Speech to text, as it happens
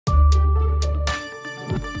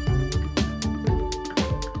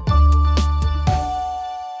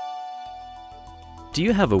Do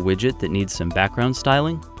you have a widget that needs some background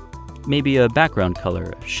styling? Maybe a background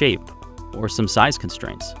color, a shape, or some size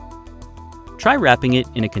constraints? Try wrapping it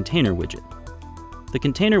in a container widget. The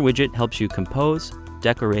container widget helps you compose,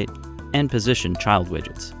 decorate, and position child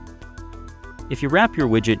widgets. If you wrap your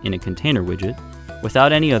widget in a container widget,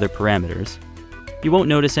 without any other parameters, you won't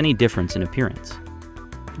notice any difference in appearance.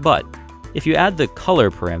 But if you add the color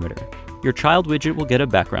parameter, your child widget will get a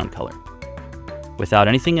background color. Without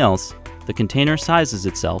anything else, the container sizes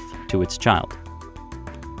itself to its child.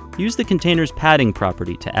 Use the container's padding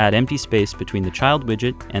property to add empty space between the child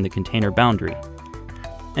widget and the container boundary,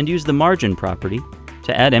 and use the margin property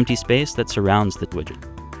to add empty space that surrounds the widget.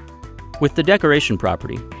 With the decoration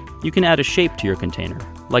property, you can add a shape to your container,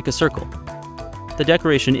 like a circle. The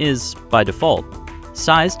decoration is, by default,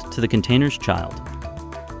 sized to the container's child.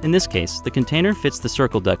 In this case, the container fits the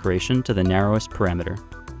circle decoration to the narrowest parameter,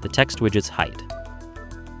 the text widget's height.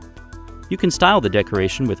 You can style the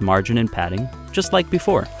decoration with margin and padding, just like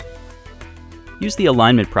before. Use the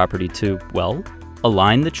alignment property to, well,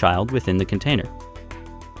 align the child within the container.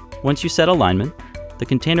 Once you set alignment, the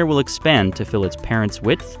container will expand to fill its parent's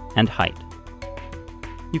width and height.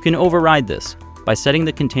 You can override this by setting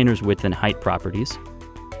the container's width and height properties,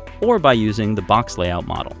 or by using the box layout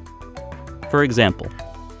model. For example,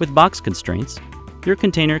 with box constraints, your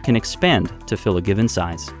container can expand to fill a given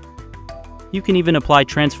size. You can even apply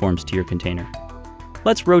transforms to your container.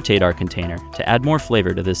 Let's rotate our container to add more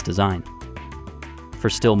flavor to this design. For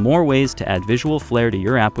still more ways to add visual flair to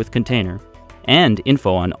your app with container, and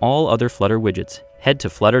info on all other Flutter widgets, head to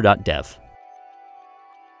flutter.dev.